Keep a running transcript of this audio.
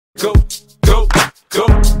Go, go, go,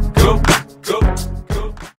 go, go,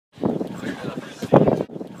 go.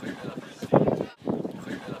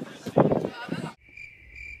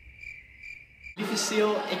 Lieve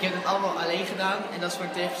Cecile, ik heb het allemaal alleen gedaan en dat is voor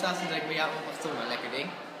een tegenprestatie dat ik bij jou mag doen, een lekker ding.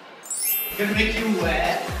 Gonna make you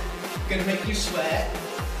wet, gonna make you sweat,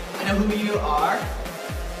 I know who you are,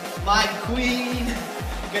 my queen.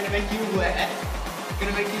 Gonna make you wet,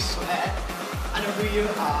 gonna make you sweat, I know who you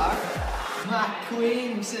are, my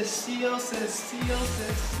queen. Cecile, Cecile,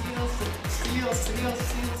 Cecile, Cecile, Cecile,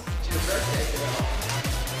 Cecile. It's your birthday, girl.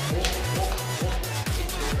 It's your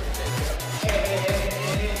birthday, girl. Hey,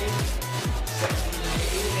 sexy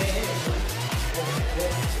lady.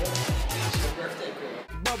 It's your birthday, girl.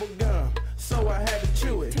 Bubble gum, so I had to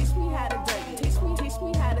chew it. Teach me how to dug it. Teach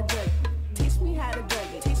me how to dug it. Teach me how to dug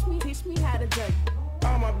it. Teach me how to dug it.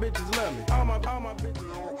 All my bitches love me. All my bitches.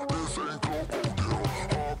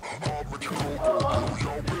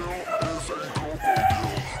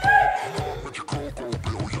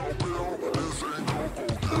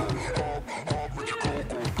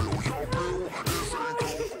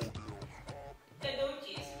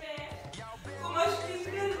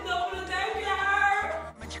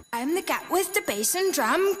 I'm the cat with the bass and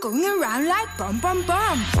drum, going around like bum bum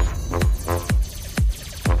bum.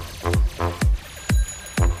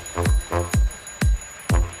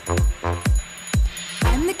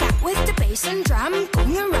 I'm the cat with the bass and drum,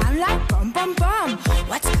 going around like bum bum bum.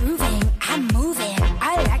 What's grooving? I'm moving.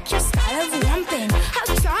 I like your style of lumping. How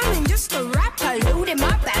charming, just a rapper. Load him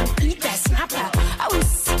up and eat that snapper. I was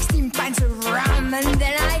 16 pints of rum and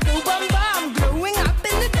then I go bum bum. Growing up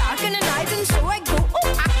in the dark and the night, and so I go.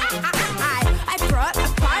 I brought a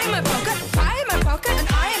pie in my pocket, and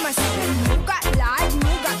I am a second. No got life,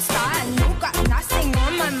 no got style, no got nothing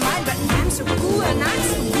on my mind, but I'm so cool and I'm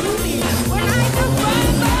so groovy when I go bum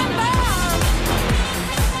bum bum.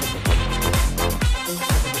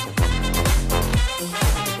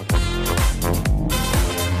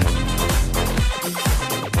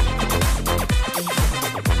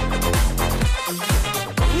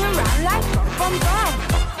 Going around like bum bum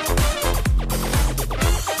bum.